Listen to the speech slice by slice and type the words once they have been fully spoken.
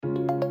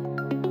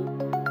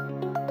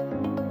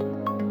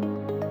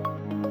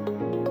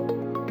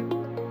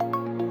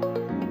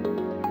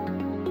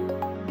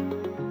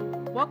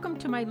Welcome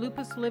to my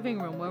Lupus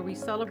Living Room, where we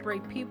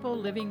celebrate people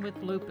living with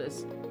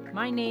lupus.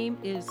 My name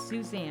is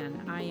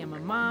Suzanne. I am a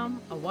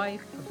mom, a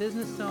wife, a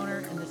business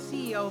owner, and the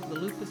CEO of the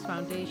Lupus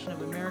Foundation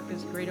of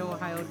America's Great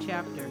Ohio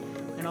Chapter,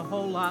 and a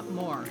whole lot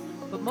more.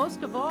 But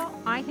most of all,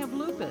 I have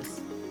lupus.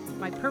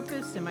 My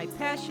purpose and my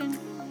passion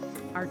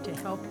are to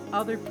help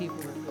other people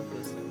with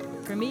lupus.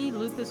 For me,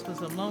 lupus was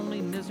a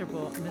lonely,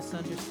 miserable,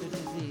 misunderstood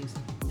disease,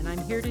 and I'm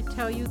here to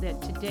tell you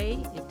that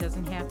today it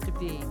doesn't have to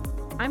be.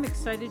 I'm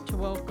excited to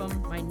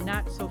welcome my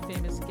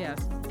not-so-famous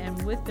guests, and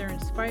with their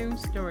inspiring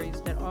stories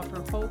that offer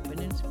hope and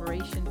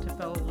inspiration to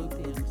fellow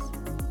Lupians.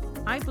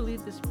 I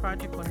believe this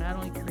project will not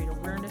only create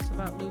awareness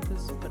about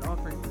lupus, but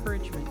offer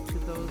encouragement to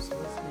those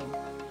listening.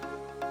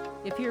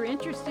 If you're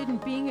interested in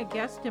being a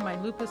guest in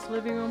my Lupus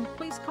Living Room,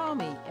 please call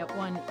me at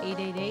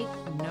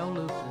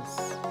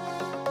 1-888-NO-LUPUS.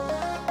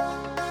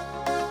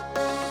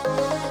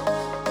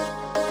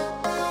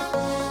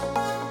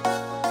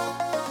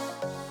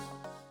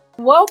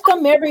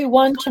 Welcome,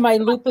 everyone, to my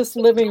Lupus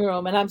Living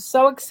Room, and I'm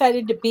so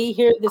excited to be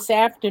here this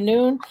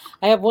afternoon.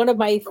 I have one of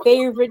my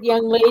favorite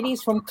young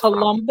ladies from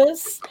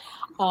Columbus.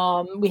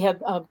 We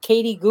have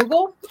Katie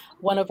Google,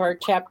 one of our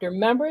chapter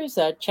members,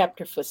 a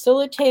chapter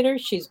facilitator.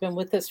 She's been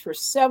with us for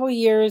several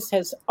years,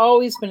 has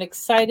always been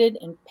excited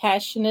and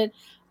passionate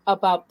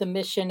about the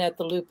mission at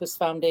the Lupus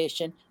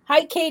Foundation.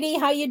 Hi, Katie.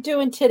 How you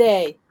doing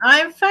today?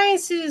 I'm fine,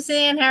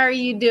 Suzanne. How are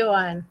you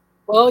doing?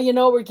 Well,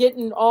 we're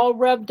getting all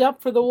revved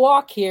up for the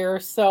walk here.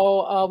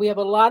 So we have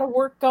a lot of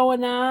work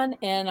going on,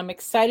 and I'm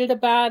excited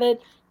about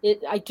it.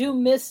 I do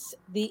miss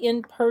the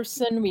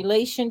in-person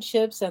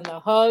relationships and the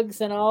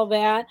hugs and all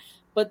that.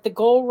 But the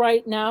goal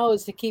right now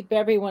is to keep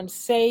everyone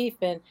safe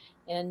and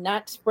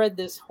not spread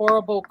this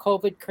horrible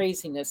COVID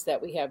craziness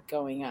that we have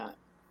going on.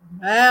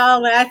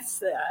 Well,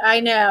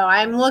 I know.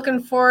 I'm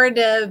looking forward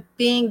to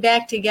being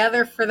back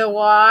together for the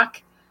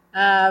walk.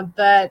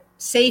 But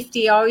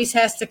safety always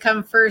has to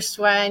come first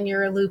when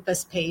you're a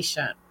lupus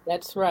patient.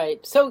 That's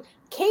right. So,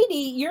 Katie,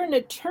 you're an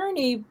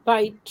attorney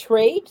by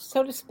trade,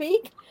 so to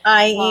speak.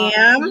 I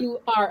am.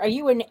 Are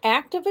you an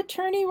active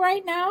attorney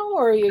right now,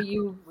 or are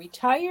you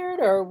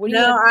retired, or what do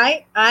you No,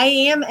 have? I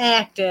am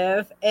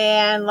active.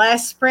 And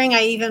last spring,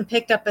 I even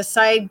picked up a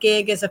side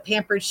gig as a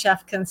Pampered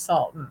Chef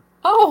consultant.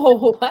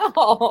 Oh,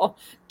 well,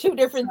 two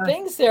different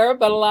things there,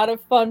 but a lot of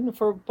fun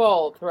for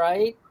both,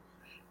 right?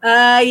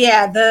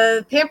 Yeah,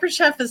 the Pampered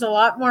Chef is a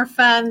lot more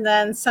fun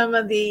than some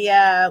of the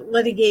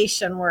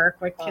litigation work,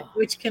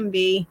 which can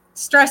be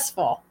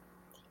stressful.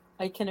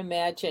 I can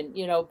imagine,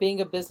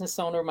 being a business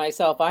owner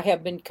myself, I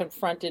have been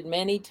confronted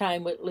many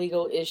times with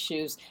legal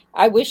issues.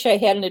 I wish I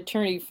had an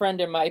attorney friend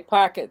in my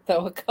pocket,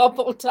 though, a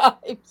couple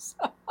times.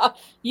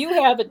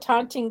 You have a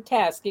daunting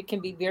task. It can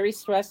be very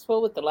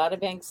stressful with a lot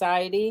of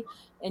anxiety,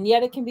 and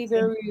yet it can be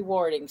very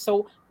rewarding.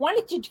 So, why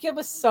don't you give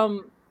us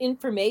some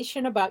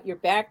information about your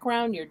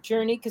background, your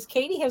journey? Because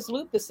Katie has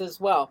lupus as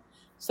well.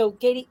 So,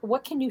 Katie,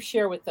 what can you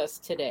share with us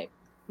today?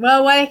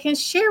 Well, what I can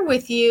share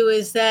with you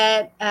is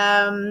that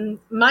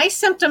my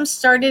symptoms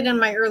started in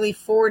my early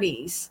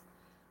 40s.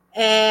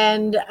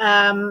 And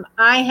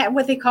I had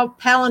what they call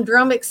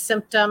palindromic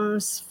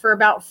symptoms for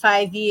about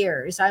 5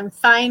 years. I'm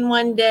fine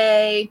one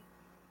day.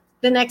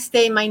 The next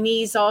day, my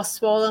knee's all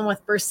swollen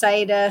with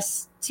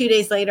bursitis. 2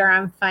 days later,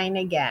 I'm fine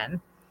again.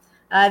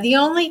 The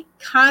only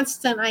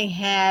constant I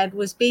had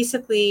was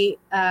basically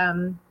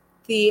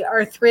the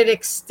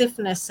arthritic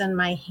stiffness in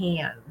my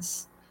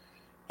hands.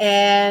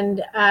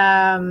 And,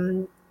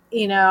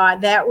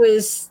 that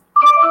was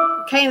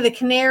kind of the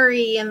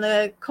canary in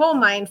the coal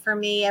mine for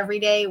me every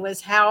day, was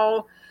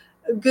how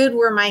good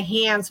were my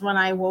hands when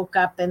I woke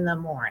up in the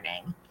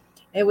morning.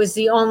 It was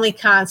the only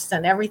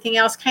constant. Everything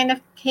else kind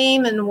of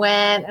came and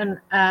went. And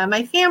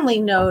my family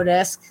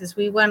noticed because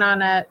we went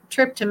on a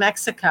trip to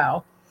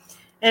Mexico.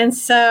 And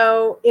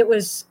so it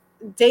was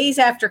days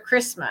after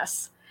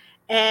Christmas.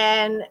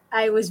 And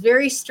I was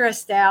very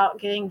stressed out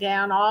getting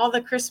down all the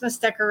Christmas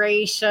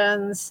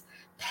decorations,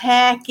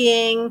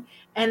 packing.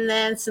 And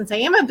then since I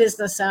am a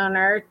business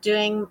owner,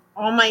 doing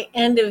all my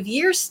end of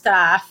year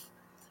stuff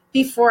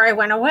before I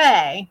went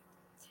away.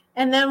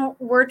 And then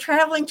we're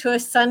traveling to a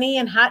sunny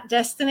and hot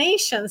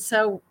destination.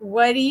 So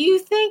what do you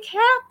think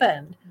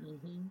happened?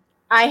 Mm-hmm.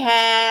 I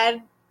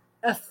had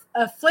a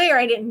flare.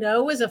 I didn't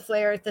know it was a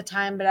flare at the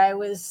time, but I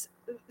was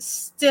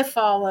stiff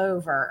all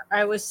over.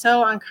 I was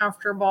so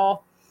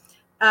uncomfortable.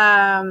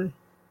 And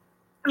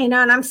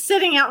I'm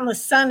sitting out in the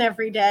sun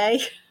every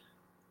day,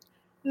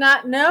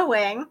 not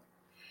knowing.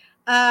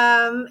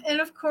 And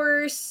of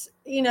course,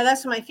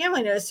 that's what my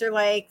family knows. They're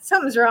like,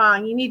 something's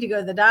wrong. You need to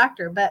go to the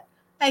doctor. But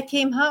I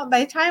came home.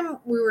 By the time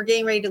we were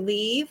getting ready to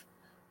leave,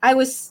 I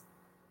was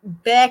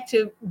back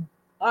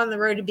on the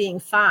road to being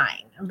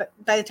fine. But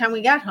by the time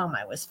we got home,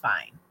 I was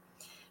fine.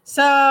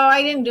 So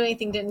I didn't do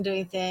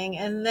anything.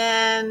 And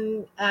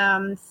then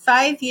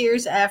 5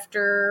 years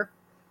after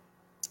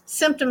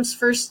symptoms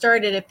first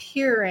started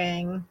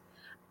appearing,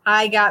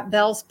 I got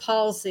Bell's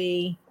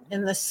palsy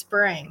in the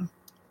spring.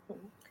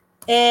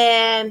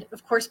 And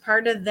of course,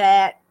 part of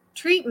that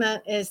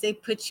treatment is they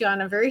put you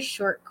on a very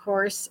short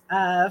course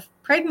of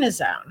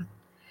prednisone.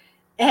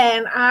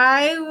 And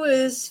I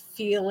was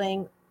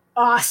feeling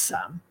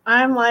awesome.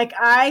 I'm like,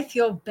 I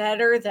feel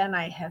better than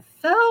I have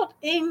felt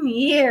in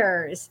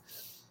years.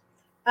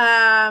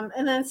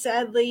 And then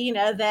sadly,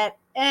 that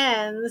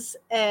ends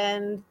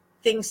and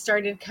things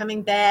started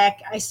coming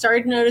back. I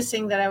started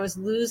noticing that I was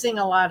losing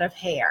a lot of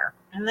hair.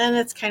 And then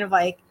it's kind of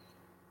like,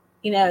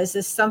 is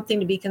this something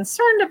to be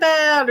concerned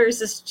about, or is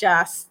this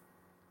just,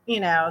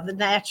 the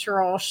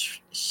natural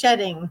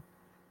shedding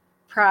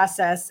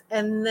process?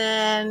 And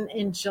then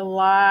in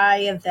July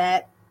of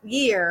that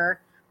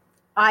year,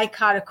 I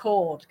caught a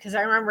cold, because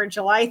I remember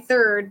July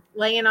 3rd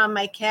laying on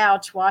my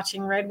couch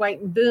watching Red,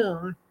 White, and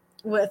Boom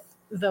with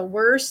the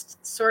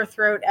worst sore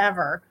throat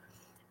ever.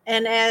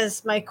 And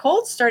as my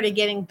cold started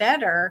getting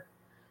better,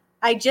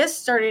 I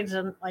just started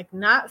to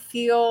not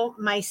feel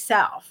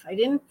myself. I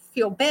didn't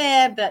feel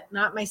bad, but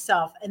not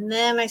myself. And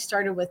then I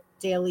started with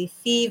daily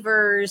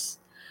fevers.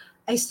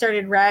 I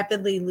started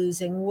rapidly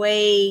losing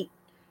weight.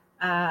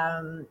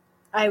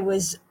 I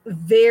was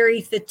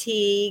very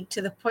fatigued,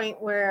 to the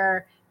point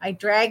where I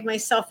dragged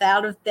myself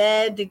out of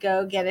bed to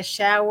go get a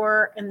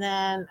shower. And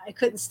then I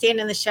couldn't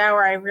stand in the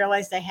shower. I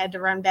realized I had to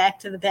run back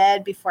to the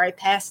bed before I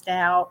passed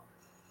out.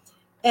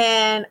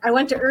 And I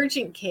went to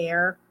urgent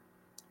care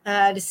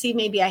to see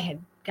maybe I had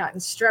gotten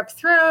strep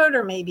throat,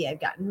 or maybe I'd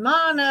gotten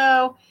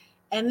mono.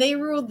 And they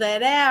ruled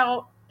that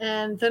out.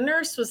 And the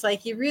nurse was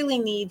like, you really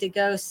need to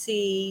go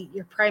see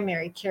your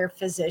primary care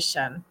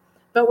physician.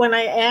 But when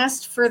I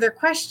asked further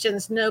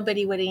questions,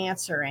 nobody would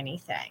answer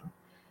anything.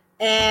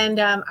 And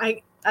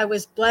I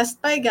was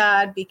blessed by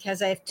God,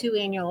 because I have 2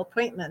 annual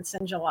appointments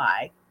in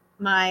July.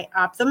 My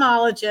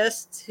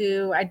ophthalmologist,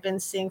 who I'd been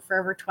seeing for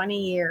over 20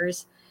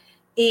 years,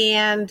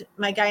 and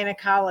my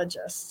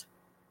gynecologist.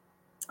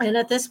 And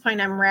at this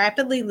point, I'm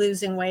rapidly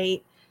losing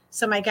weight.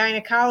 So my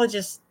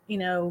gynecologist,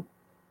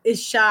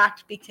 is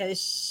shocked,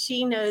 because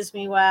she knows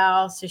me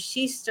well. So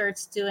she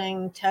starts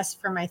doing tests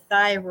for my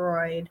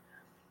thyroid.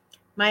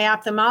 My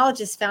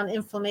ophthalmologist found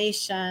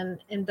inflammation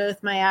in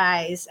both my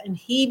eyes, and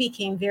he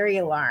became very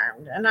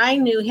alarmed. And I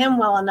knew him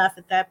well enough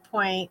at that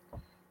point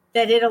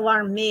that it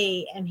alarmed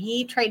me. And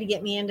he tried to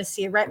get me in to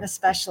see a retina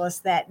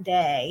specialist that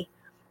day.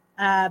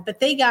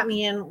 But they got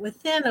me in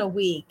within a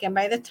week. And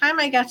by the time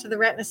I got to the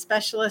retina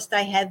specialist,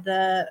 I had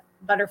the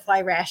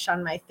butterfly rash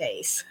on my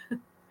face.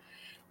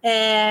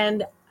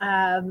 And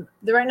the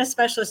retina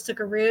specialist took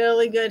a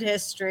really good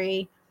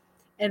history.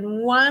 And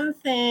one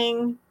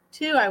thing,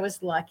 too, I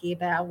was lucky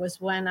about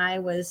was when I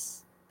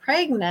was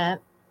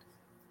pregnant,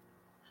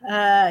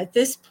 at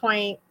this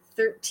point,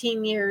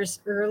 13 years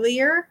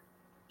earlier,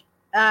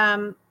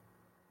 I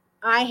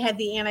had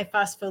the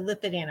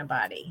antiphospholipid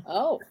antibody.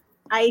 Oh.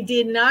 I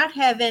did not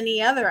have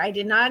any other. I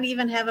did not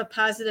even have a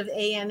positive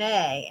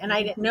ANA. And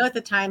I didn't know at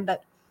the time,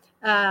 but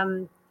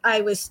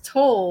I was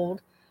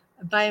told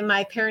by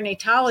my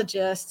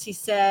perinatologist, he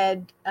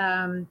said,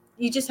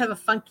 you just have a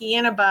funky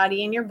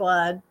antibody in your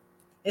blood.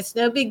 It's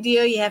no big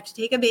deal. You have to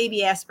take a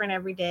baby aspirin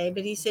every day.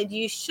 But he said,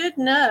 you should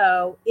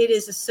know it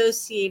is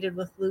associated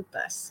with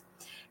lupus.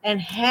 And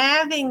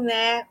having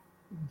that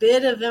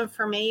bit of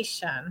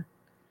information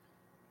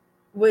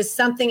was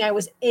something I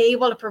was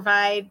able to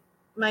provide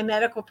my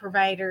medical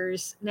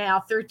providers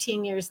now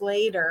 13 years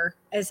later,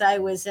 as I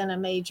was in a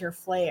major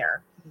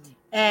flare.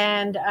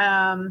 And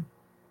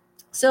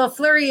so a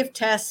flurry of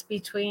tests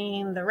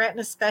between the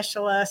retina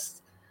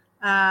specialist.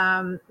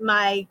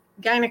 My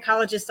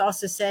gynecologist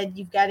also said,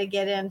 you've got to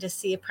get in to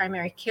see a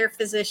primary care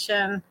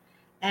physician.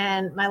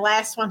 And my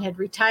last one had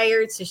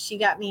retired, so she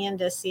got me in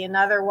to see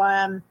another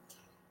one.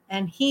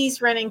 And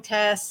he's running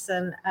tests.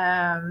 And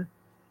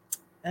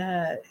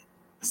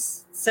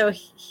so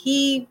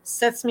he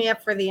sets me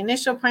up for the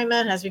initial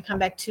appointment, has me come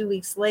back 2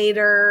 weeks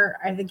later.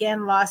 I've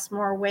again lost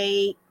more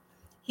weight.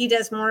 He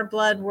does more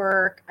blood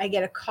work. I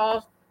get a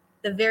call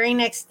the very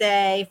next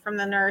day from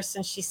the nurse,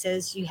 and she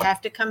says, you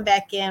have to come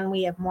back in.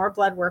 We have more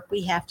blood work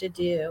we have to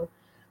do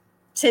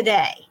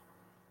today.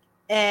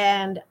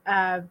 And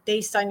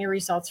based on your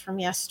results from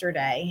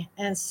yesterday.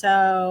 And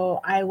so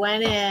I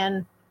went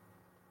in,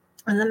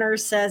 and the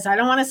nurse says, I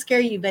don't want to scare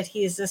you, but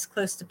he is this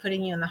close to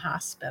putting you in the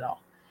hospital.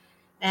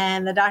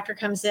 And the doctor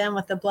comes in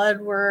with the blood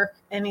work,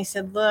 and he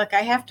said, look,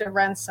 I have to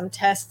run some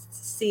tests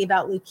to see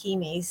about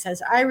leukemia. He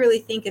says, I really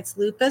think it's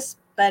lupus,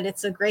 but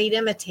it's a great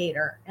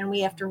imitator, and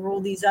we have to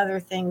rule these other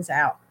things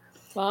out.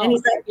 Wow. And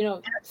he's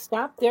like,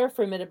 stop there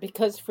for a minute,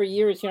 because for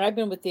years, I've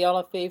been with the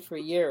LFA for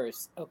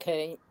years.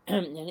 Okay.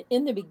 And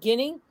in the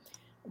beginning,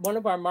 one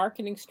of our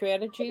marketing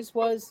strategies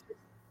was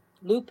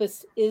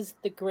lupus is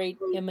the great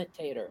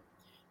imitator,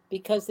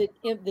 because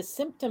the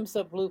symptoms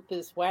of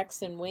lupus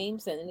wax and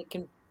wanes, and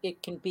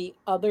it can be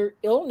other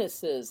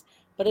illnesses.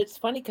 But it's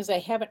funny, because I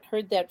haven't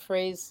heard that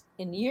phrase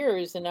in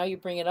years, and now you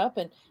bring it up.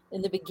 And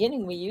in the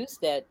beginning, we used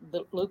that,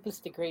 the lupus,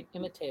 the great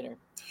imitator.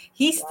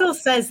 He still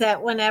says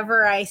that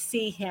whenever I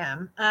see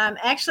him.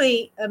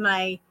 Actually,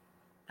 my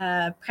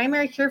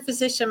primary care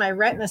physician, my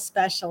retina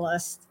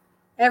specialist,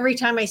 every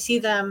time I see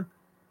them,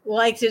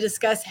 like to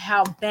discuss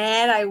how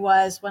bad I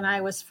was when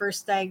I was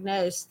first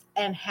diagnosed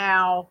and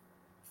how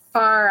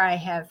far I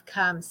have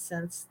come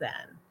since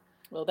then.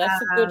 Well,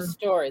 that's a good Um,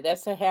 story.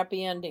 That's a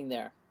happy ending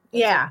there. That's a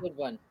yeah, good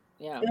one.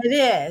 Yeah. it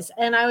is.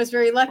 And I was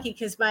very lucky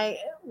because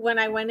when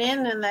I went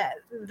in and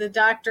the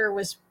doctor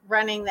was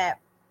running that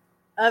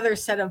other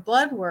set of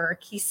blood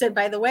work, he said,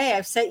 by the way,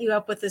 I've set you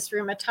up with this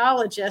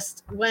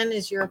rheumatologist. When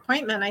is your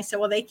appointment? I said,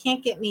 well, they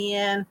can't get me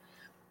in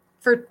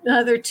for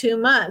another 2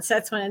 months.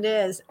 That's when it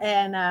is.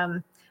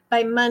 And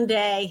by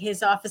Monday,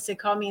 his office had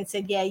called me and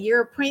said, yeah,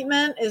 your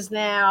appointment is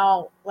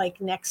now like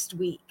next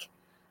week.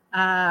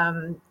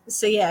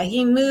 So yeah,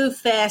 he moved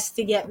fast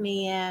to get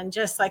me in,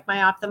 just like my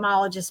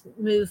ophthalmologist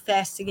moved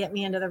fast to get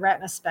me into the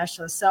retina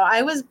specialist. So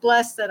I was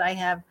blessed that I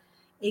have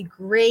a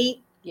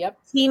great Yep.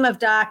 team of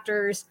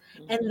doctors,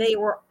 and Mhm. they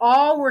were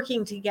all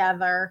working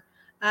together.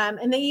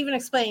 And they even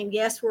explained,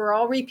 yes, we're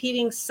all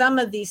repeating some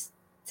of these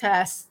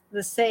tests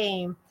the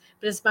same,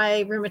 but as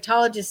my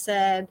rheumatologist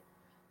said,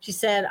 she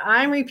said,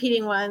 I'm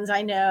repeating ones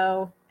I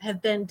know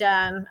have been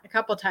done a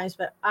couple of times,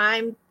 but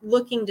I'm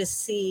looking to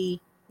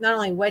see not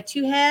only what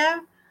you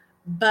have,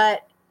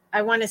 but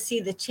I want to see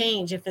the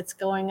change if it's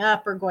going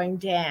up or going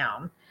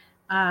down.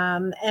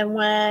 And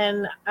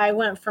when I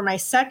went for my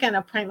second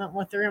appointment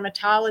with the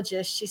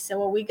rheumatologist, she said,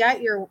 well, we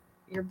got your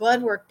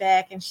blood work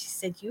back. And she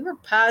said, you were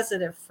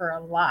positive for a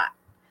lot.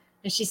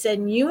 And she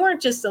said, you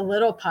weren't just a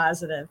little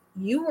positive,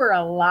 you were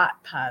a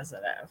lot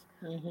positive.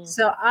 Mhm.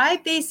 So I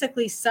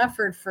basically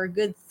suffered for a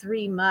good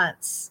 3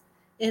 months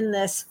in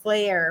this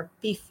flare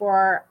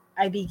before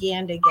I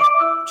began to get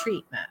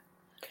treatment.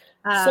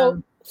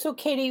 So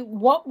Katie,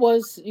 what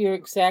was your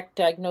exact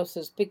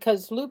diagnosis?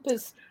 Because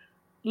lupus,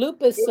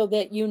 so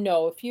that you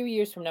know, a few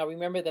years from now,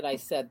 remember that I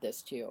said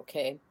this to you,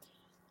 okay?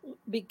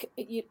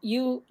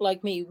 You,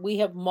 like me, we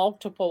have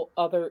multiple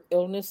other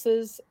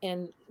illnesses,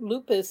 and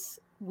lupus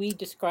we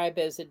describe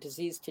as a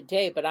disease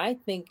today, but I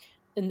think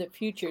in the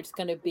future it's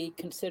going to be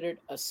considered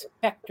a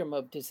spectrum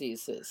of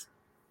diseases.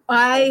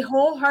 I Okay.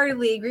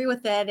 wholeheartedly agree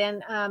with that.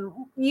 And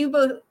you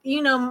both,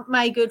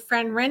 my good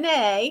friend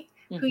Renee,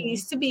 who Hmm.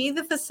 used to be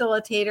the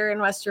facilitator in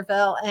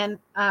Westerville. And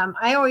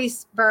I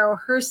always borrow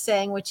her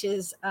saying, which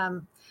is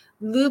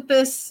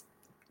lupus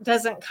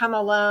doesn't come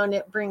alone,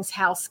 it brings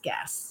house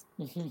guests.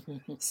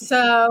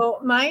 So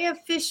my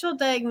official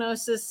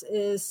diagnosis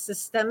is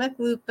systemic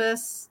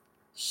lupus,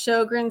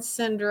 Sjogren's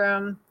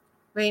syndrome,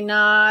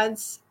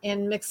 Raynaud's,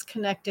 and mixed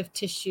connective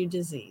tissue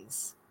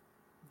disease.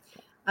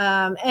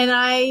 And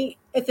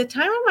at the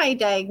time of my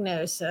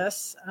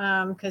diagnosis,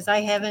 because I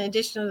have, in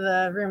addition to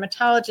the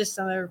rheumatologist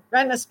and the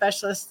retina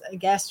specialist, a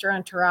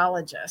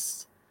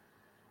gastroenterologist.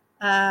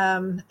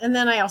 And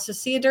then I also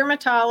see a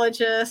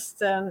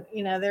dermatologist, and,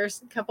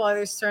 there's a couple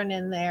others thrown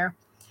in there.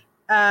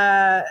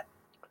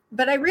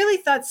 But I really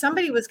thought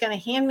somebody was going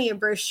to hand me a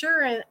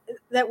brochure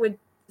that would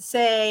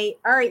say,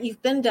 all right,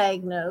 you've been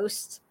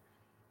diagnosed.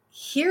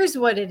 Here's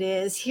what it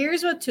is.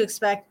 Here's what to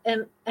expect.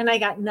 And I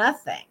got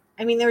nothing.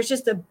 I mean, there was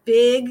just a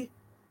big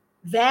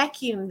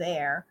vacuum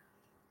there.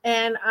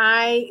 And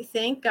I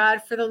thank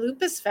God for the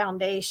Lupus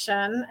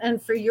Foundation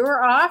and for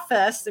your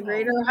office, the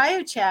Greater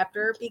Ohio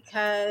chapter,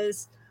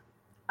 because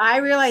I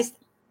realized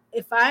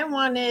if I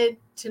wanted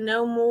to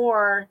know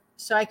more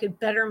so I could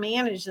better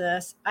manage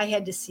this, I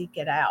had to seek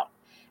it out.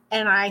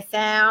 And I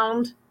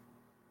found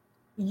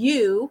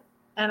you,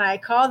 and I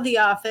called the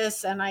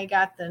office and I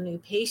got the new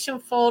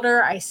patient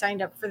folder. I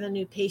signed up for the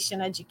new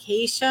patient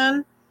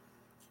education.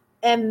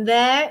 And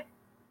that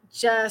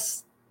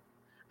just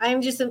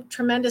I'm just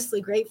tremendously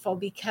grateful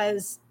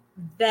because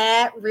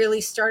that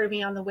really started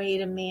me on the way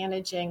to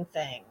managing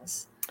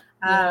things.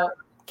 You know,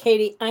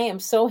 Katie, I am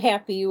so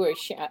happy you were.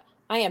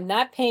 I am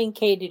not paying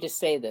Katie to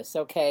say this,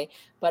 okay?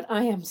 But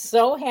I am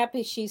so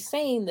happy she's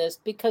saying this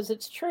because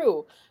it's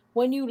true.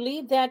 When you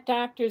leave that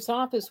doctor's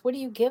office, what are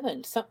you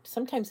given?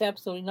 Sometimes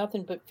absolutely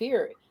nothing but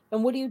fear.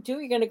 And what do?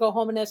 You're going to go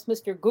home and ask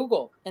Mr.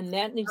 Google, and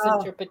that needs Oh,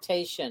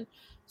 interpretation.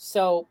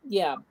 So,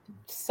 yeah,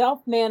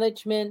 self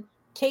management,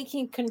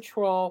 taking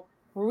control,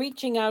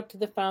 reaching out to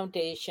the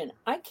foundation.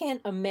 I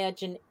can't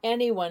imagine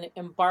anyone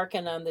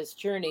embarking on this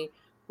journey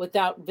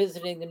without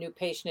visiting the new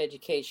patient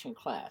education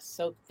class.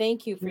 So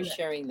thank you for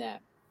sharing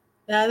that.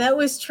 yeah, that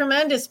was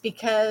tremendous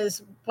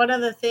because one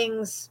of the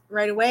things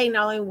right away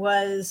not only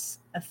was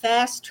a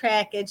fast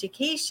track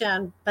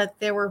education, but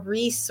there were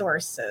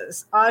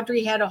resources.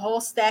 Audrey had a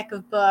whole stack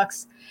of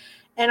books,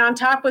 and on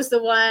top was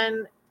the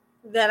one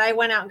that I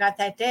went out and got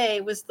that day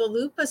was the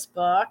lupus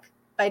book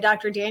by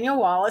Dr. Daniel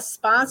Wallace,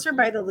 sponsored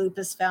by the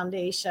Lupus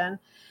Foundation.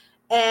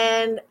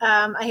 And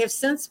I have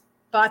since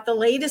bought the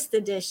latest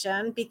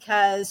edition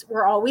because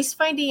we're always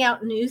finding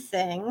out new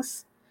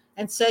things.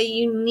 And so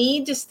you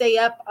need to stay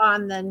up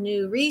on the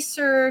new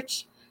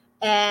research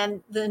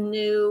and the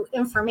new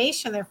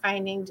information they're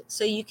finding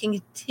so you can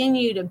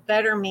continue to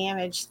better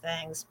manage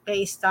things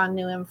based on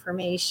new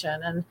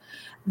information. And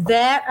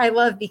that I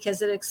love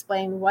because it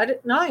explained not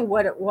only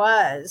what it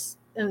was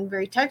in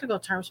very technical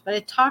terms, but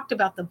it talked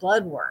about the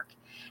blood work.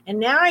 And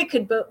now I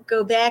could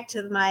go back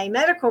to my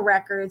medical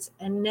records,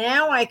 and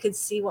now I could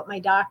see what my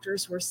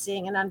doctors were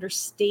seeing and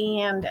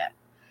understand it.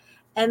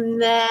 And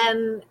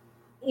then,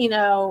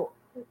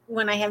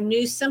 when I have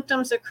new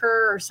symptoms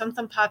occur or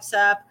something pops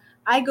up,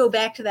 I go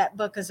back to that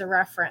book as a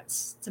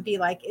reference to be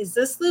like, is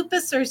this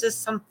lupus or is this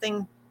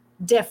something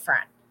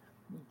different?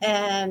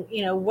 And,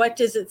 what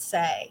does it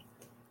say?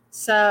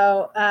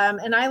 So,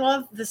 and I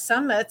love the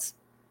summits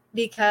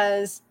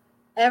because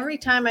every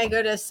time I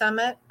go to a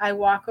summit, I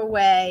walk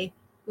away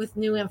with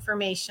new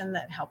information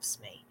that helps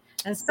me.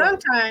 And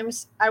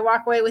sometimes I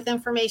walk away with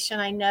information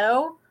I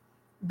know,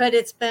 but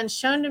it's been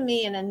shown to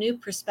me in a new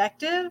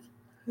perspective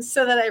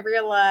so that I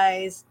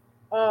realize,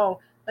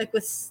 like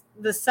with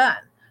the sun,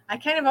 I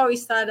kind of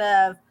always thought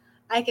of,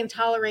 I can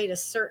tolerate a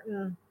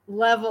certain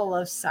level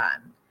of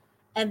sun.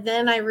 And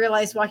then I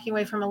realized walking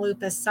away from a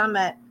lupus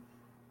summit,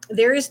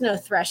 there is no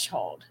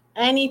threshold.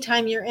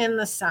 Anytime you're in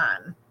the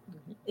sun,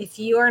 if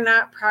you are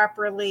not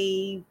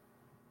properly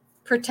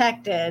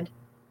protected,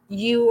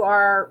 you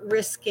are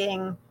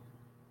risking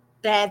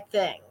bad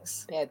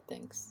things. Bad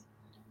things.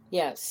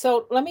 Yeah.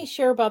 So let me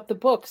share about the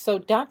book. So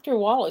Dr.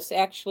 Wallace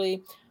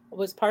actually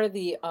was part of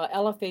the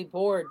LFA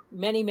board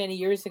many, many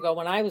years ago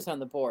when I was on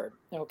the board.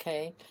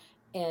 Okay.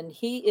 And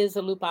he is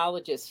a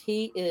lupologist.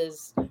 He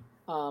is,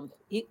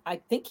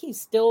 I think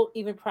he's still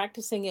even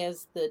practicing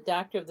as the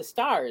doctor of the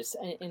stars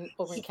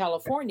over in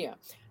California.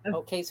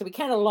 Okay. So we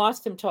kind of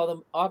lost him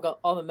to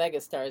all the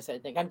mega stars, I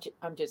think.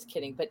 I'm just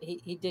kidding, but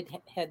he did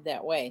head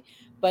that way.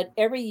 But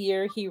every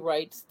year he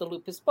writes the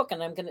lupus book,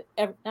 and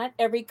not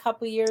every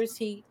couple of years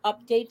he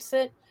updates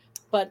it,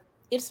 but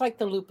it's like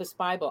the lupus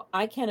Bible.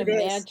 I can't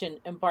imagine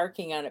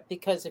embarking on it,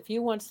 because if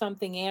you want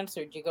something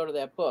answered, you go to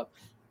that book.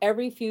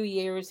 Every few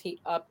years he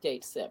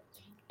updates it.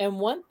 And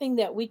one thing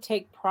that we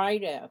take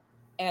pride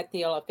at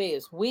the LFA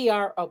is we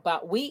are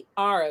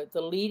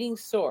the leading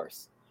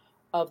source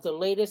of the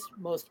latest,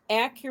 most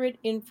accurate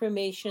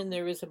information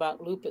there is about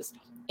lupus.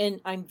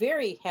 And I'm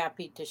very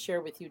happy to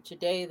share with you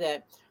today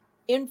that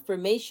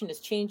information is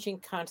changing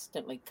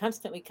constantly.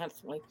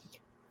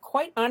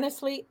 Quite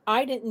honestly,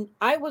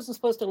 I wasn't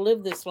supposed to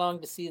live this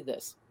long to see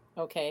this.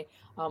 Okay.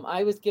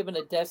 I was given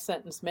a death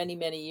sentence many,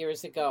 many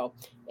years ago,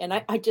 and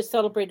I just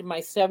celebrated my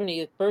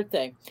 70th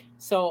birthday.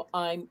 So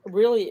I'm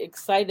really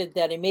excited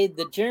that I made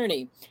the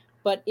journey,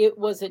 but it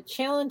was a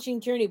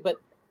challenging journey, but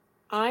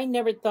I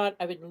never thought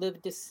I would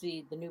live to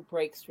see the new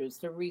breakthroughs,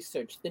 the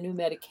research, the new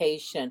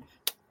medication.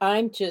 My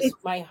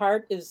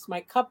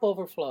cup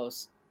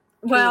overflows.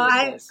 Well,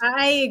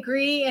 I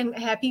agree, and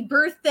happy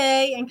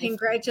birthday and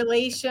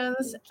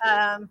congratulations.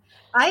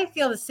 I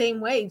feel the same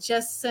way.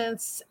 Just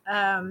since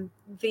the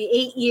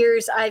 8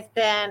 years I've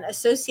been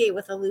associated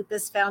with the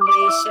Lupus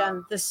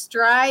Foundation, the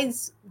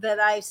strides that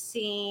I've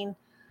seen,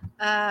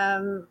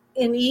 and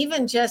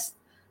even just,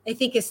 I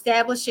think,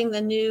 establishing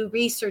the new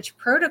research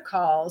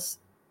protocols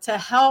to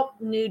help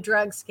new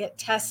drugs get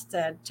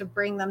tested to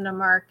bring them to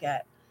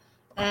market.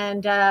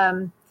 And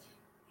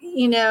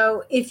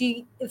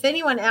if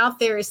anyone out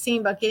there is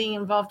seeing about getting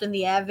involved in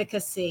the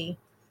advocacy,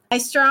 I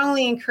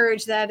strongly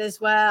encourage that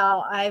as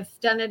well. I've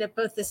done it at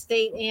both the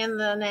state and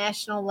the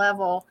national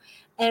level.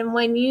 And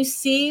when you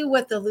see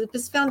what the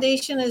Lupus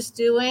Foundation is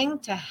doing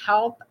to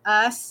help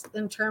us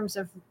in terms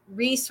of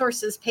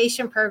resources,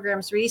 patient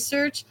programs,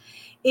 research,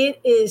 it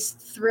is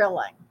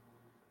thrilling.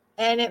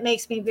 And it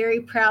makes me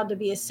very proud to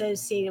be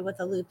associated with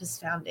the Lupus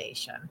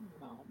Foundation.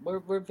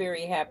 Well, we're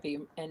very happy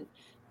and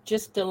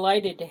just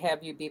delighted to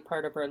have you be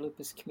part of our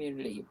lupus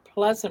community.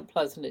 Pleasant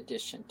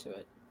addition to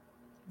it.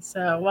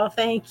 So, well,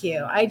 thank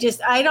you. I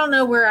don't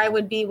know where I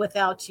would be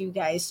without you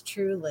guys,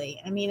 truly.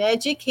 I mean,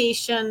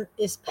 education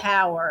is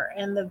power,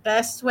 and the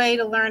best way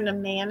to learn to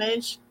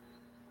manage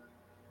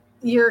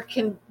your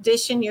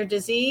condition, your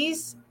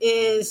disease,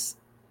 is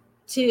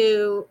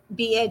to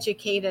be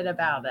educated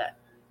about it.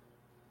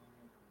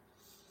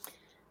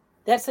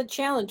 That's a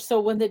challenge. So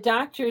when the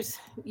doctor says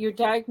you're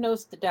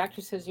diagnosed,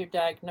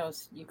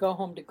 you go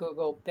home to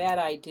Google, bad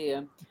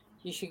idea.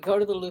 You should go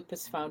to the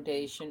Lupus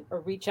Foundation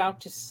or reach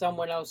out to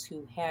someone else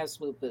who has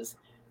lupus.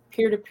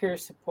 Peer-to-peer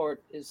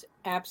support is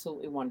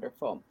absolutely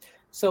wonderful.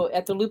 So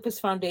at the Lupus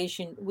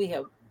Foundation, we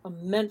have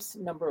immense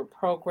number of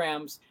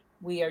programs.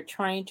 We are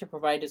trying to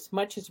provide as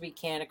much as we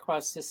can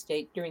across the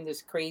state during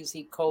this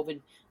crazy COVID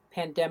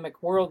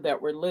pandemic world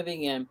that we're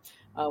living in.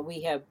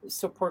 We have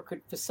support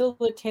group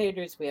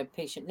facilitators, we have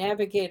patient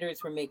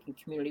navigators, we're making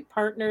community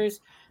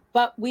partners,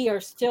 but we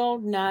are still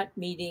not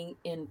meeting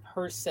in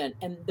person.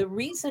 And the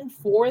reason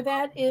for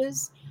that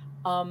is,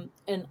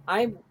 and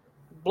I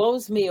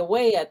blows me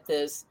away at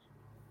this,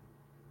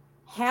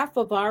 half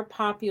of our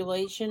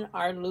population,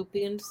 our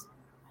Lupians,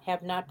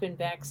 have not been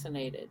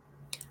vaccinated.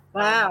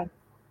 Wow.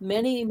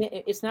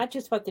 It's not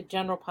just about the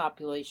general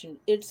population,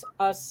 it's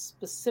us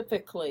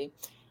specifically.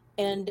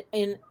 And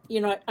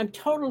I'm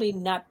totally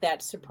not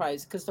that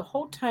surprised, because the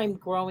whole time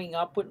growing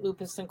up with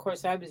lupus, and of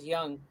course I was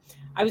young.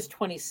 I was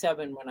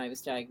 27 when I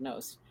was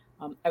diagnosed.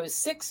 I was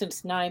sick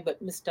since 9,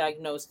 but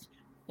misdiagnosed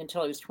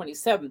until I was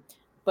 27.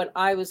 But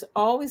I was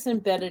always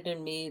embedded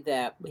in me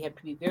that we have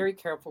to be very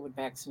careful with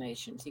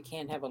vaccinations. You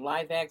can't have a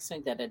live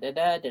vaccine,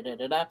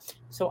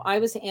 So I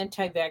was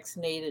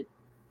anti-vaccinated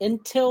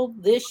until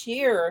this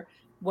year,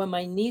 when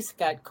my niece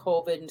got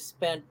COVID and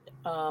spent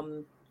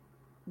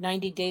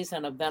 90 days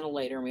on a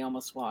ventilator, and we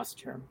almost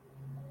lost her.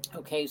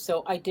 Okay,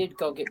 so I did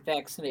go get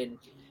vaccinated.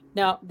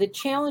 Now, the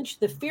challenge,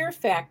 the fear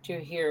factor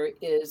here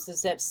is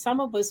that some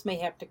of us may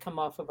have to come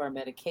off of our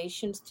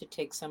medications to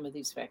take some of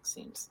these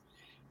vaccines.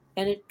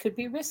 And it could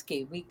be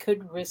risky. We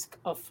could risk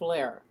a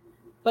flare.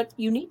 But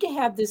you need to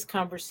have this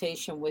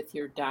conversation with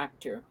your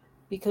doctor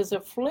because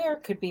a flare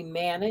could be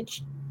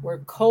managed where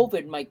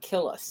COVID might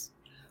kill us.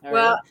 All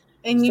Well, right.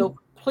 and you So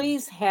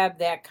please have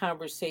that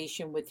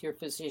conversation with your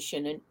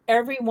physician. And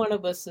every one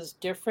of us is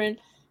different.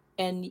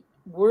 And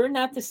we're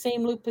not the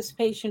same lupus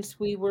patients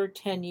we were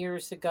 10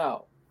 years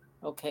ago.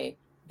 Okay.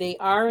 They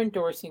are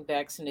endorsing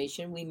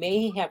vaccination. We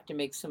may have to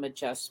make some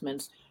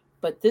adjustments,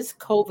 but this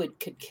COVID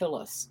could kill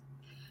us.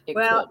 It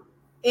well, could.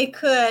 it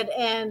could.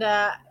 And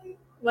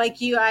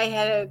like you, I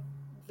had a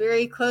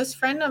very close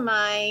friend of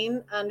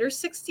mine under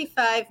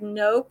 65,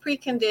 no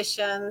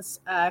preconditions,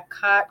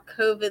 caught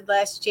COVID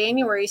last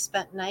January,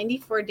 spent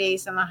 94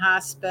 days in the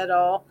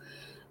hospital.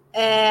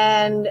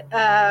 And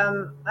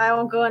I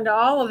won't go into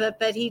all of it,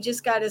 but he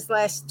just got his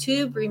last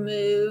tube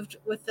removed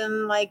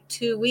within like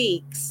 2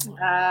 weeks.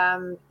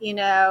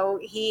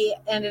 He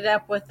ended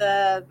up with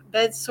a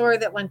bed sore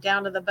that went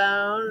down to the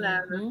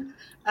bone.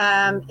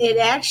 It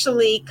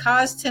actually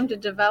caused him to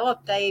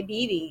develop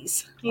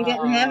diabetes. He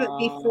didn't have it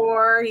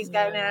before. He's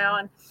got it now.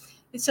 And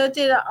so it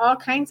did all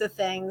kinds of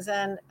things.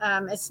 And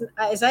it's,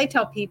 as I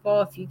tell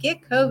people, if you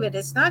get COVID,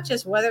 it's not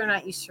just whether or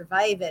not you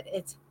survive it,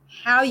 it's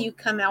how you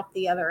come out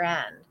the other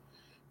end.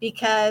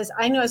 Because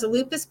I know as a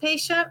lupus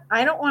patient,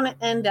 I don't want to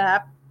end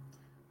up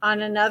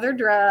on another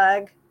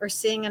drug or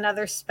seeing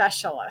another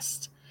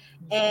specialist.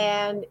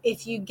 And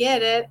if you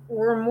get it,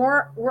 we're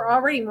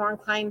already more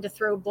inclined to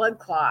throw blood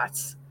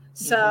clots.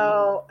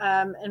 So,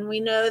 and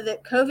we know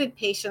that COVID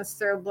patients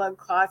throw blood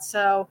clots.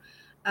 So,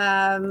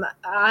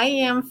 I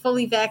am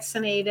fully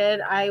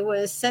vaccinated. I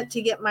was set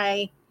to get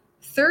my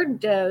third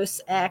dose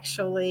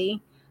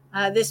actually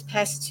this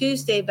past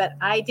Tuesday, but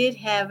I did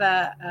have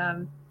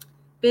a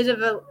bit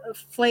of a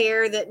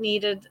flare that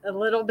needed a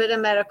little bit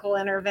of medical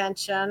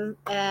intervention.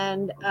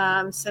 And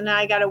so now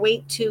I got to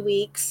wait 2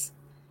 weeks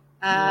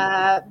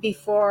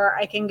before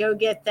I can go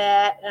get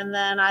that. And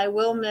then I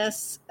will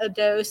miss a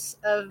dose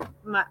of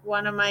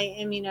one of my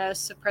only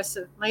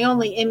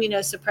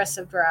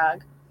immunosuppressive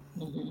drug.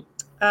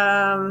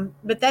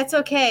 But that's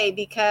okay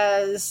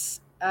because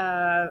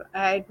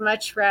I'd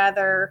much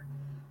rather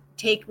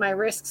take my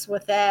risks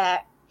with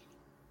that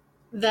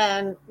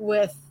than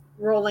with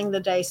rolling the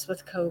dice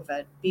with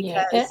COVID.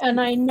 Because and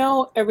I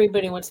know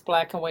everybody wants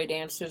black and white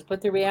answers, but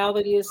the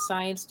reality is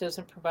science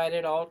doesn't provide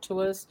it all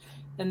to us.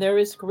 And there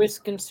is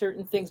risk in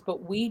certain things,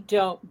 but we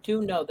do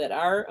know that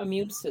our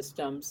immune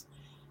systems,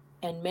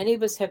 and many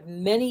of us have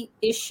many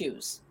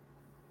issues.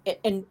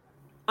 And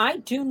I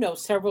do know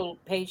several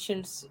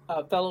patients,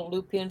 fellow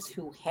Lupians,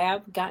 who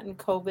have gotten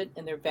COVID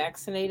and they're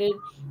vaccinated,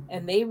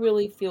 and they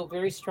really feel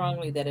very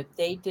strongly that if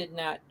they did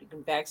not get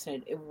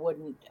vaccinated, it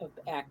wouldn't have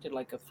acted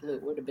like a flu.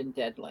 It would have been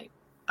deadly.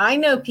 I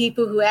know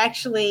people who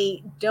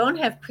actually don't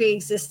have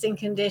pre-existing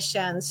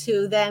conditions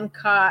who then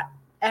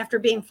after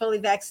being fully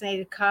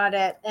vaccinated, caught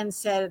it and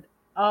said,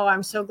 "Oh,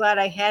 I'm so glad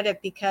I had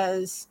it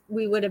because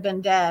we would have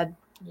been dead."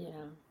 Yeah.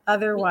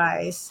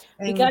 Otherwise,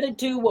 We got to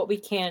do what we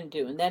can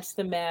do, and that's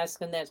the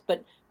mask,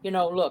 but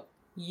look,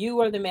 you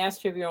are the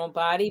master of your own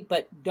body,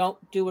 but don't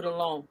do it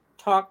alone.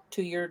 Talk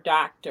to your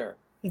doctor.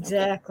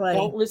 Exactly. Okay?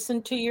 Don't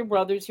listen to your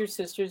brothers, your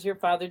sisters, your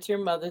fathers, your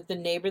mother, the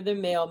neighbor, the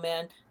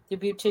mailman, the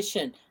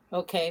beautician.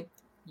 Okay.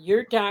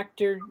 Your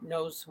doctor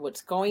knows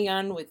what's going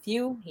on with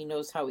you. He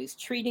knows how he's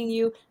treating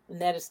you, and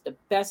that is the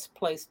best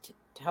place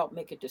to help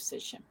make a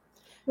decision.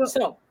 Well,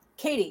 so,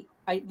 Katie,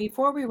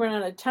 before we run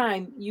out of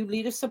time, you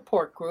lead a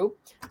support group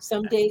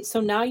someday.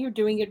 So now you're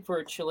doing it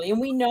virtually. And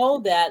we know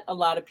that a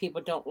lot of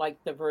people don't like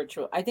the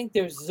virtual. I think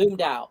they're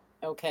zoomed out.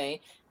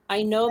 Okay.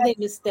 I know they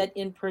miss that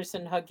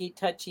in-person huggy,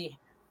 touchy,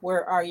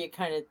 where are you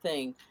kind of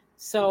thing.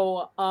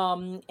 So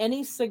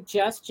any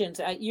suggestions?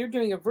 You're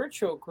doing a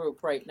virtual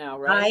group right now,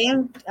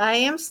 right? I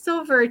am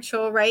still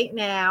virtual right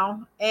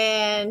now.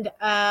 And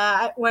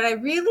what I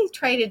really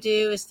try to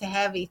do is to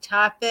have a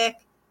topic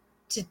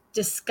to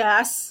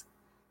discuss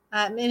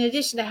in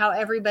addition to how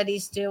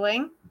everybody's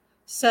doing,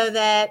 so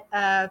that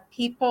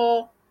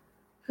people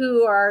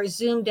who are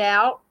zoomed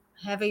out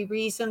have a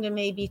reason to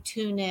maybe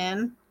tune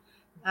in.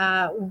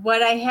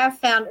 What I have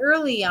found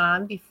early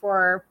on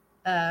before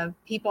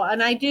people,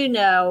 and I do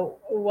know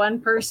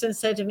one person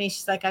said to me,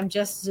 she's like, "I'm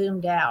just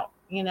zoomed out,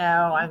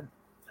 I'm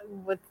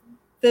with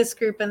this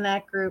group and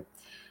that group."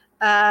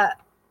 But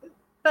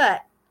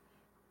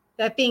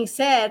that being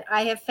said,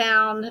 I have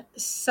found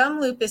some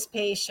lupus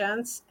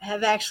patients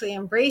have actually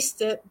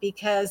embraced it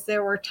because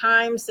there were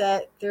times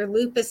that their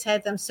lupus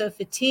had them so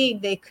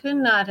fatigued they could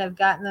not have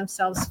gotten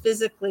themselves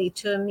physically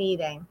to a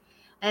meeting.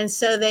 And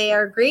so they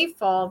are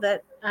grateful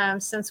that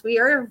since we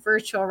are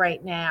virtual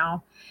right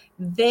now,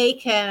 they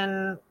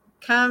can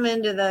come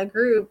into the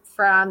group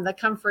from the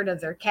comfort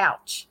of their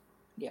couch.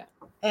 Yeah.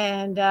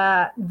 And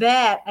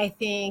that, I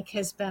think,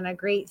 has been a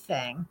great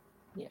thing.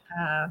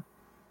 Yeah.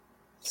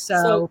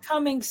 So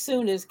coming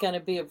soon is going to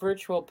be a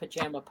virtual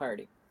pajama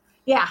party.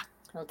 Yeah.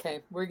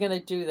 Okay, we're gonna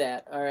do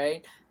that. All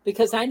right,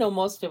 because I know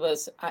most of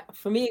us.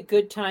 For me, a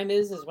good time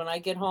is when I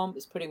get home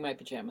is putting my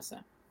pajamas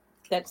on.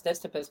 That's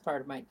the best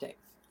part of my day.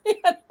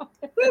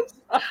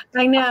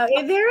 I know.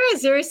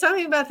 There is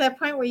something about that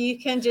point where you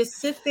can just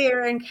sit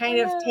there and kind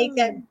of take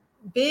that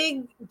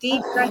big,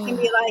 deep breath and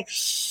be like,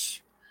 shh,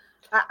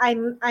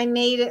 I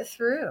made it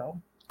through.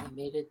 I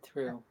made it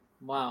through.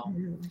 Wow.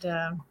 And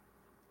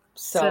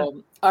so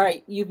So, all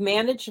right, you've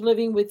managed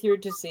living with your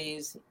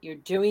disease. You're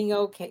doing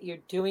okay. You're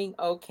doing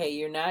okay.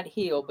 You're not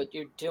healed, but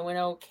you're doing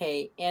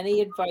okay.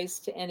 Any advice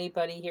to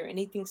anybody here?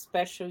 Anything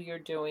special you're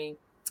doing?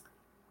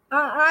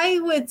 I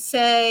would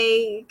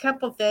say a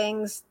couple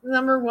things.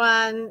 Number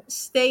one,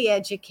 stay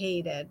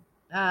educated.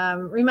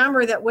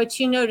 Remember that what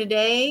you know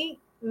today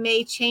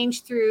may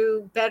change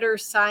through better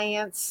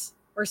science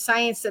or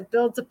science that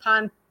builds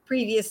upon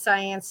previous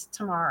science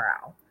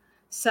tomorrow.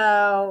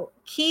 So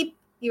keep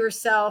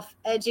yourself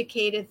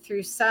educated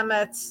through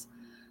summits,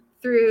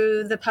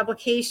 through the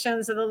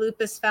publications of the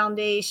Lupus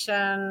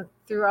Foundation,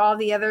 through all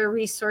the other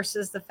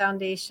resources the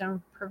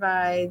foundation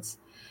provides.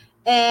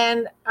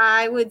 And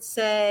I would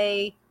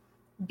say,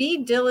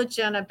 be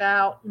diligent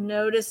about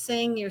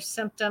noticing your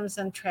symptoms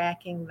and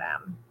tracking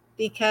them,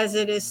 because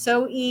it is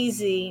so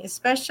easy,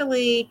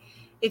 especially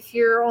if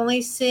you're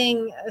only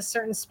seeing a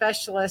certain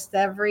specialist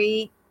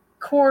every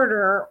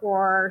quarter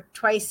or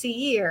twice a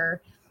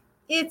year.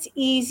 It's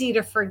easy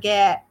to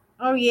forget,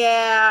 oh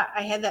yeah,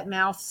 I had that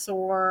mouth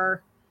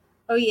sore.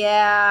 Oh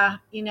yeah,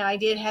 I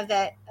did have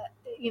that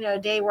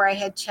day where I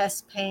had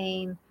chest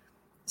pain.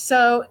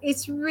 So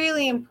it's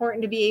really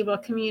important to be able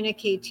to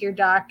communicate to your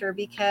doctor,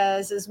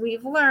 because as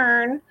we've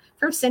learned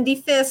from Cindy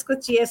Fisk with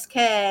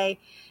GSK,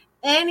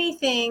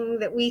 anything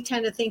that we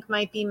tend to think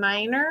might be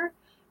minor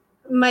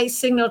might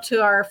signal to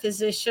our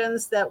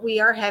physicians that we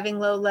are having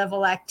low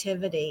level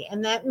activity.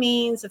 And that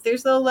means if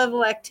there's low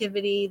level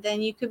activity,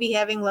 then you could be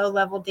having low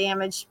level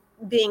damage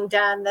being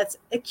done that's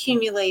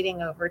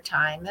accumulating over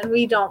time. And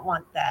we don't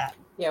want that.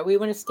 Yeah, we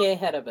want to stay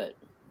ahead of it.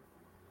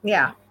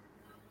 Yeah.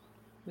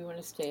 We want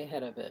to stay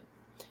ahead of it.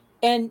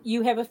 And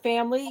you have a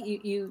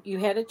family. You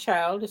had a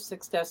child, a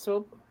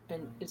successful.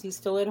 And is he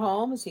still at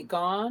home? Is he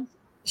gone?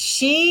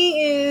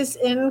 She is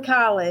in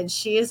college.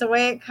 She is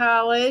away at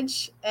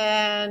college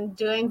and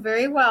doing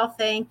very well,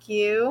 thank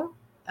you.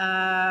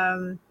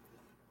 And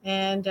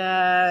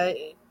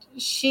it's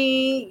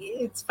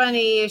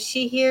funny if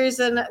she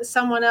hears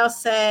someone else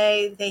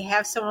say they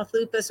have someone with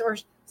lupus, or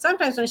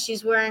sometimes when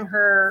she's wearing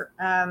her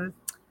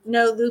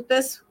no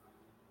lupus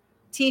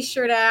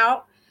t-shirt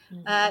out,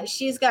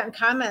 she's gotten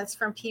comments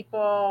from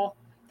people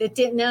that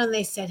didn't know, and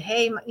they said,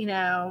 hey,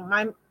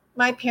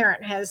 my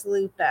parent has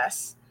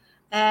lupus.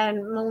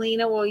 And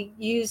Melina will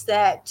use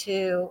that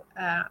to,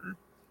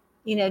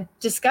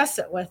 discuss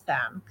it with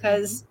them.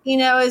 Because,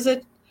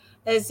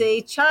 as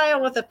a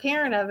child with a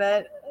parent of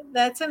it,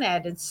 that's an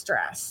added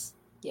stress.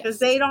 Because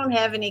they don't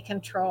have any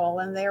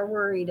control and they're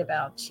worried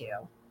about you.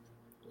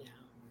 Yeah.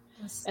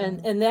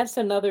 And that's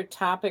another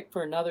topic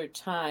for another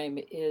time,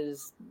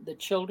 is the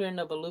children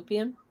of a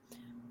Lupian.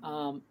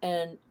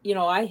 And,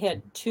 I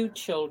had 2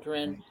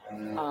 children.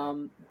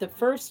 The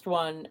first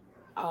one,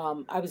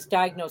 I was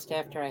diagnosed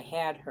after I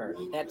had her.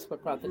 That's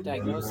what brought the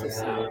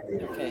diagnosis out.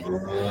 Okay.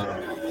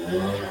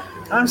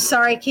 I'm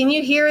sorry. Can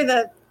you hear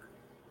the?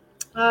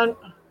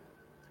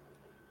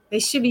 They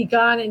should be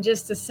gone in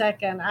just a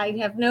second. I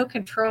have no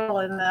control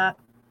in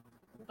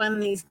when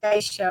these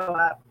guys show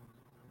up.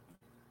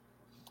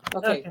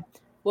 Okay.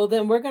 Well,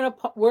 then we're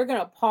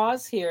gonna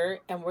pause here,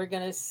 and we're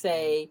gonna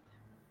say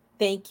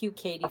thank you,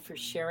 Katie, for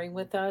sharing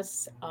with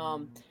us.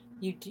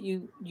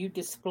 You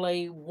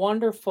display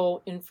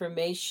wonderful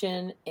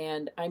information,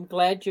 and I'm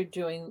glad you're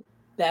doing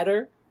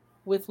better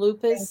with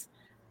lupus.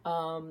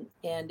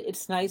 And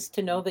it's nice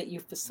to know that you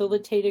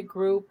facilitate a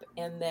group,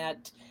 and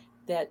that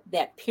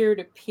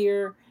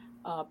peer-to-peer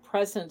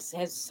presence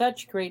has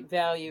such great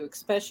value,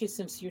 especially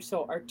since you're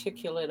so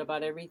articulate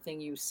about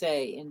everything you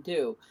say and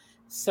do.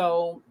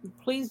 So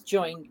please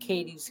join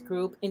Katie's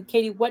group. And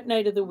Katie, what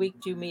night of the week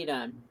do you meet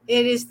on?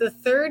 It is the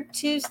third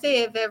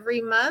Tuesday of every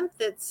month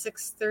at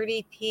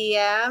 6:30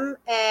 p.m.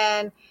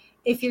 And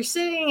if you're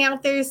sitting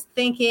out there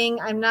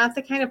thinking, I'm not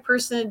the kind of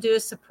person to do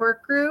a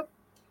support group,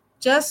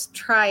 just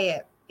try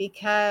it,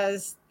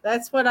 because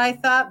that's what I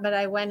thought, but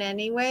I went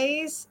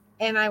anyways.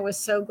 And I was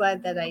so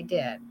glad that I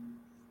did.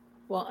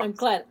 Well, I'm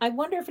glad. I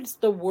wonder if it's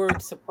the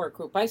word support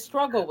group. I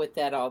struggle with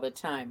that all the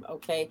time.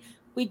 Okay.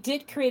 We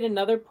did create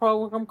another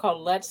program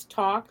called Let's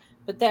Talk,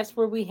 but that's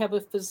where we have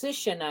a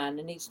physician on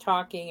and he's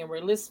talking and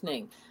we're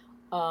listening.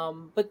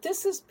 But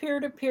this is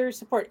peer-to-peer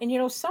support.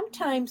 And,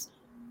 sometimes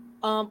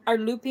our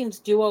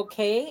Lupians do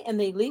okay and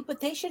they leave, but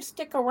they should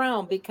stick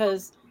around,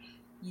 because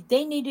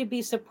they need to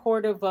be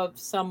supportive of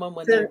someone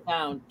when they're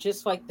down,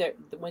 just like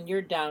when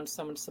you're down,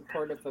 someone's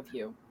supportive of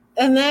you.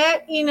 And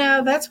that,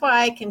 that's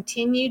why I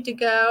continued to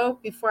go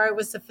before I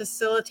was a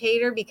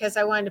facilitator, because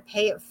I wanted to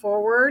pay it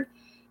forward.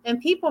 And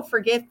people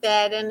forget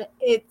that. And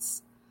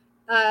it's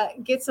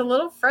gets a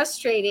little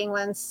frustrating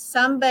when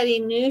somebody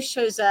new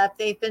shows up,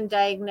 they've been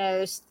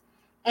diagnosed,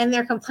 and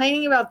they're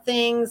complaining about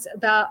things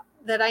about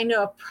that I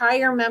know a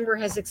prior member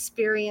has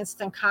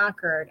experienced and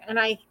conquered. And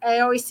I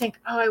always think,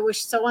 oh, I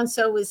wish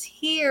so-and-so was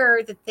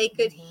here, that they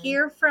could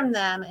hear from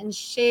them and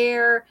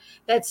share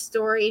that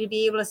story, to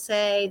be able to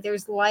say,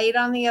 there's light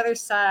on the other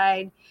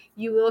side.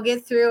 You will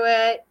get through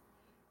it,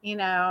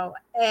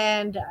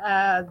 and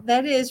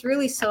that is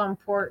really so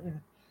important.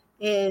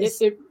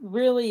 It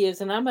really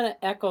is. And I'm going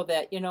to echo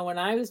that. When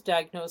I was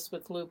diagnosed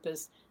with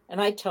lupus, and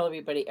I tell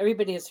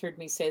everybody has heard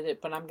me say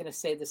that, but I'm going to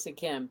say this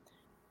again.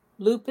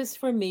 Lupus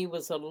for me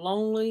was a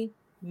lonely,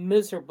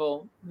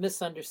 miserable,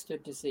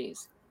 misunderstood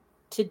disease.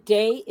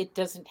 Today, it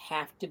doesn't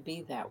have to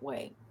be that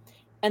way.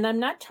 And I'm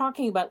not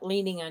talking about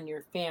leaning on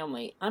your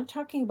family. I'm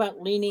talking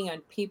about leaning on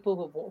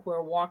people who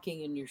are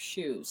walking in your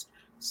shoes.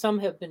 Some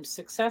have been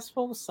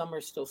successful, some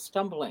are still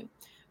stumbling.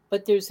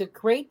 But there's a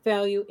great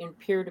value in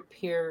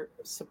peer-to-peer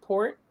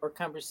support or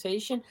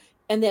conversation.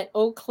 And that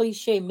old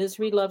cliche,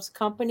 misery loves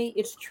company,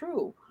 it's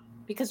true.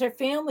 Because our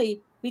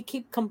family, we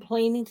keep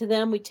complaining to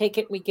them, we take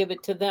it, we give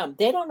it to them.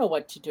 They don't know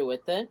what to do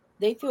with it.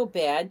 They feel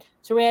bad.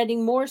 So we're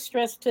adding more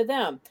stress to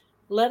them.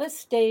 Let us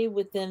stay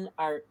within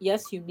our,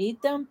 yes, you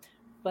need them,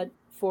 but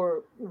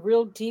for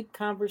real deep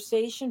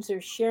conversations or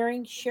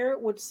sharing, share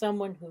it with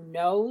someone who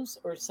knows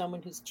or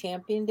someone who's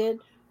championed it,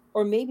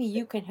 or maybe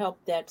you can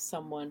help that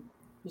someone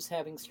who's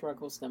having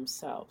struggles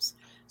themselves.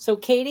 So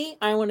Katie,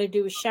 I want to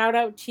do a shout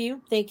out to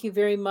you. Thank you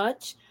very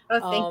much.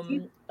 Thank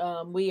you.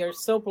 We are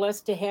so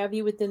blessed to have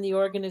you within the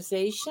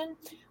organization.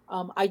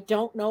 I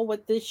don't know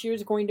what this year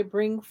is going to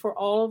bring for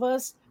all of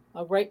us.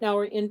 Right now,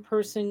 our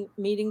in-person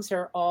meetings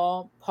are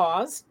all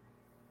paused,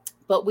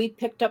 but we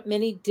picked up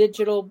many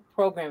digital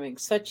programming,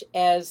 such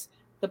as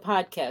the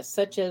podcast,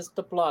 such as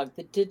the blog,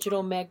 the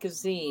digital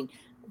magazine,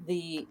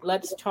 the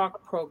Let's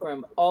Talk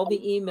program, all the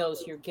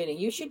emails you're getting.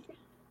 You should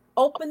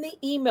open the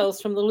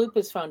emails from the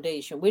Lupus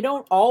Foundation. We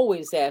don't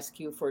always ask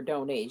you for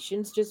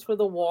donations, just for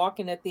the walk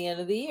and at the end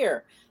of the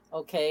year.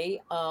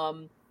 Okay.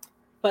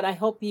 But I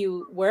hope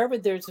you, wherever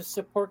there's a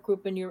support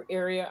group in your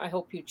area, I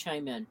hope you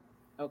chime in.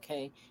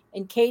 Okay.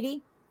 And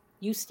Katie,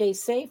 you stay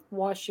safe,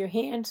 wash your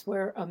hands,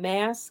 wear a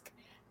mask,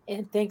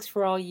 and thanks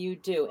for all you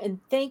do. And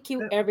thank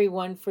you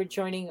everyone for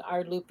joining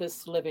our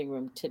Lupus Living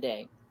Room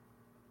today.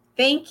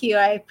 Thank you.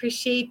 I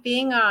appreciate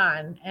being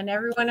on, and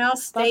everyone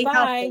else stay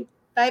healthy.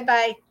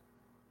 Bye-bye.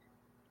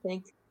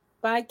 Thanks.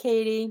 Bye,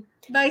 Katie.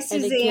 Bye,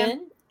 Suzanne. And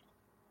again,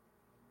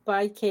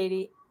 bye,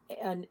 Katie.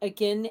 And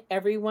again,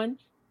 everyone,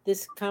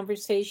 this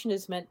conversation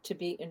is meant to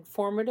be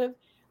informative.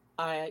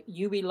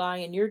 You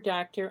rely on your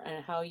doctor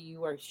on how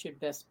you should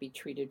best be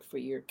treated for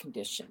your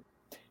condition.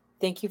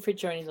 Thank you for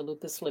joining the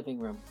Lupus Living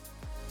Room.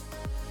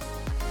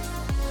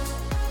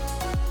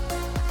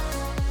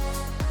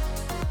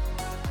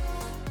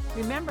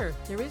 Remember,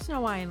 there is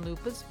no I in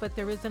lupus, but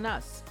there is an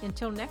us.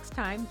 Until next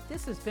time,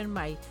 this has been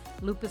my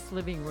Lupus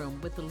Living Room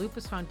with the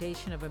Lupus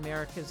Foundation of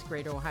America's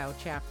Great Ohio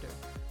Chapter.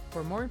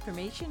 For more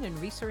information and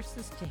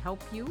resources to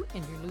help you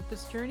in your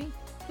lupus journey,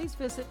 please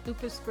visit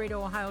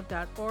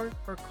lupusgreatohio.org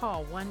or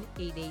call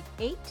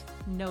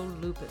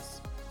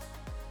 1-888-NO-LUPUS.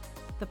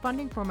 The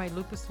funding for my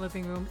Lupus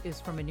Living Room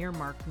is from an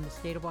earmark from the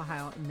state of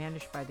Ohio and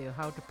managed by the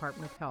Ohio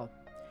Department of Health.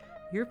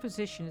 Your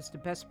physician is the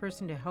best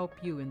person to help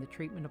you in the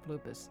treatment of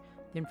lupus.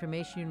 The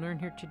information you learn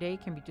here today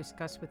can be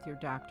discussed with your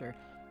doctor,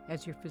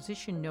 as your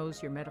physician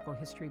knows your medical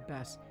history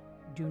best.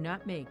 Do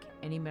not make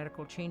any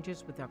medical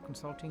changes without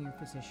consulting your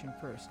physician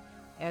first.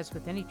 As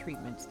with any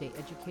treatment, stay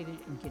educated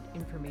and get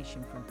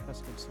information from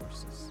trusted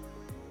sources.